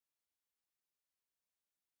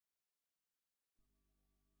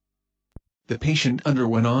the patient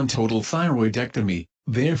underwent on total thyroidectomy,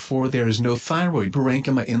 therefore there is no thyroid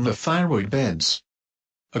parenchyma in the thyroid beds.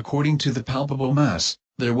 According to the palpable mass,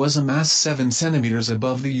 there was a mass 7 cm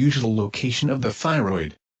above the usual location of the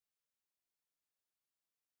thyroid.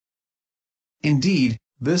 Indeed,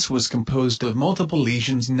 this was composed of multiple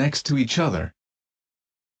lesions next to each other.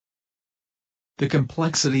 The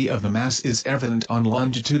complexity of the mass is evident on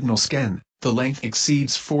longitudinal scan, the length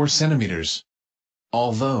exceeds 4 cm.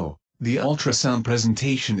 Although, the ultrasound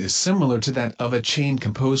presentation is similar to that of a chain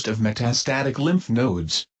composed of metastatic lymph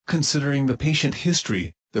nodes, considering the patient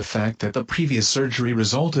history, the fact that the previous surgery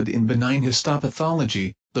resulted in benign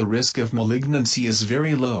histopathology, the risk of malignancy is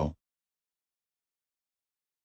very low.